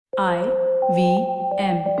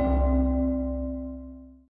IVM.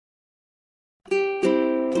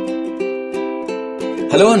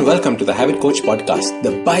 Hello and welcome to the Habit Coach Podcast,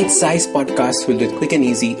 the bite-sized podcast filled with quick and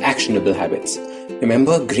easy, actionable habits.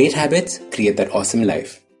 Remember, great habits create that awesome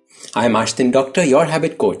life. I am Ashdin Doctor, your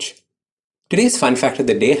habit coach. Today's fun fact of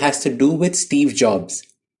the day has to do with Steve Jobs.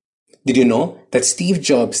 Did you know that Steve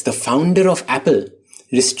Jobs, the founder of Apple,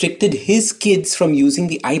 restricted his kids from using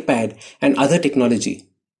the iPad and other technology?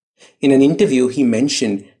 In an interview, he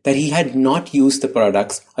mentioned that he had not used the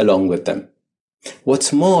products along with them.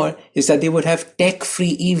 What's more is that they would have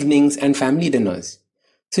tech-free evenings and family dinners.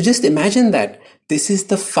 So just imagine that this is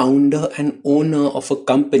the founder and owner of a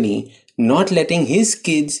company not letting his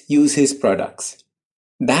kids use his products.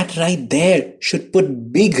 That right there should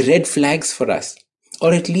put big red flags for us.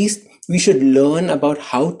 Or at least we should learn about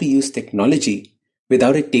how to use technology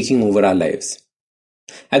without it taking over our lives.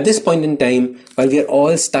 At this point in time, while we are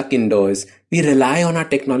all stuck indoors, we rely on our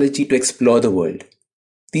technology to explore the world.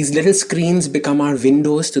 These little screens become our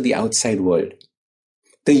windows to the outside world.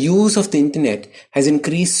 The use of the internet has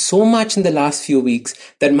increased so much in the last few weeks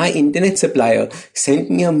that my internet supplier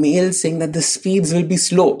sent me a mail saying that the speeds will be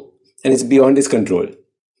slow and it's beyond his control.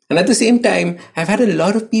 And at the same time, I've had a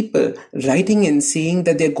lot of people writing in saying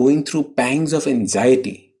that they're going through pangs of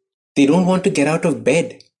anxiety. They don't want to get out of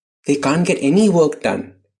bed. They can't get any work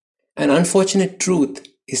done. An unfortunate truth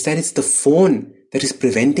is that it's the phone that is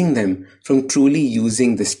preventing them from truly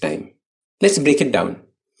using this time. Let's break it down.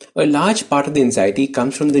 A large part of the anxiety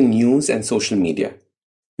comes from the news and social media.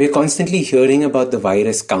 We're constantly hearing about the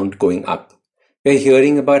virus count going up. We're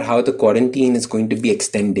hearing about how the quarantine is going to be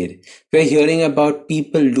extended. We're hearing about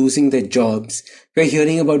people losing their jobs. We're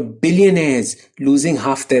hearing about billionaires losing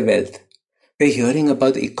half their wealth. We're hearing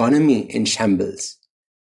about the economy in shambles.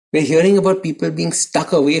 We're hearing about people being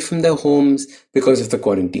stuck away from their homes because of the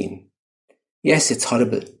quarantine. Yes, it's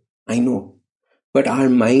horrible. I know. But our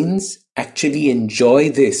minds actually enjoy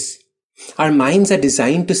this. Our minds are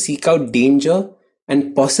designed to seek out danger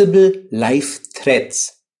and possible life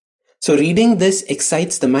threats. So reading this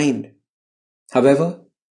excites the mind. However,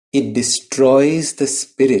 it destroys the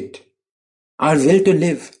spirit. Our will to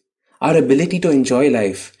live, our ability to enjoy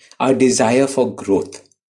life, our desire for growth.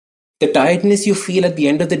 The tiredness you feel at the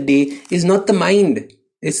end of the day is not the mind,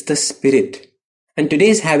 it's the spirit. And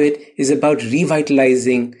today's habit is about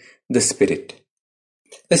revitalizing the spirit.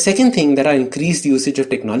 The second thing that our increased usage of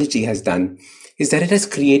technology has done is that it has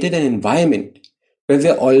created an environment where we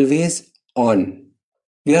are always on.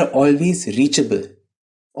 We are always reachable,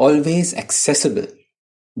 always accessible.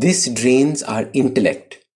 This drains our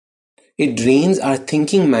intellect. It drains our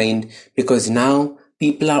thinking mind because now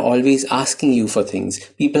people are always asking you for things.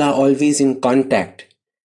 People are always in contact.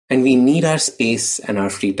 And we need our space and our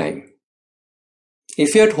free time.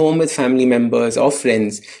 If you're at home with family members or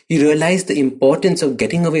friends, you realize the importance of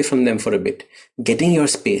getting away from them for a bit, getting your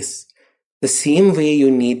space. The same way you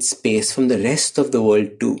need space from the rest of the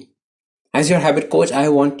world too. As your habit coach, I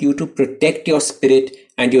want you to protect your spirit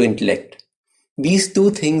and your intellect. These two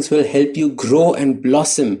things will help you grow and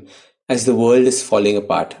blossom as the world is falling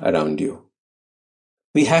apart around you.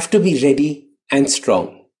 We have to be ready and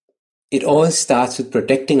strong. It all starts with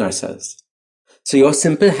protecting ourselves. So your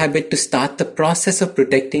simple habit to start the process of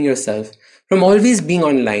protecting yourself from always being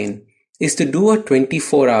online is to do a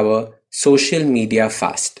 24-hour social media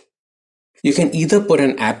fast. You can either put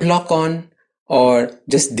an app lock on or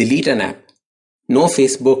just delete an app. No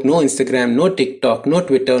Facebook, no Instagram, no TikTok, no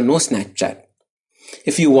Twitter, no Snapchat.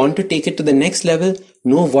 If you want to take it to the next level,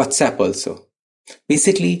 no WhatsApp also.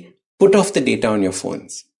 Basically, put off the data on your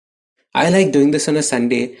phones. I like doing this on a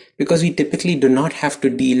Sunday because we typically do not have to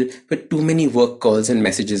deal with too many work calls and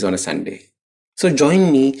messages on a Sunday. So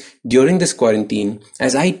join me during this quarantine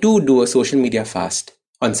as I too do a social media fast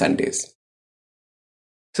on Sundays.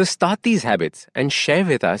 So start these habits and share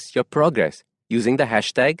with us your progress using the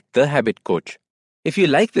hashtag #TheHabitCoach. If you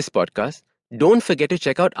like this podcast, don't forget to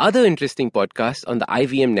check out other interesting podcasts on the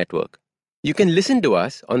IVM network. You can listen to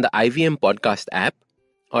us on the IVM Podcast app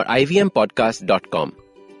or ivmpodcast.com.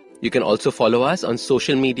 You can also follow us on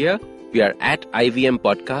social media. We are at IVM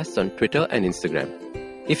Podcasts on Twitter and Instagram.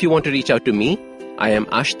 If you want to reach out to me, I am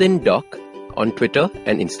Ashdin Doc on Twitter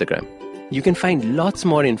and Instagram. You can find lots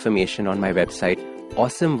more information on my website,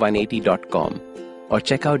 awesome180.com, or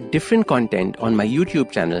check out different content on my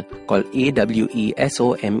YouTube channel called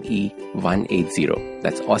AWESOME180.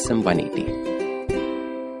 That's Awesome 180.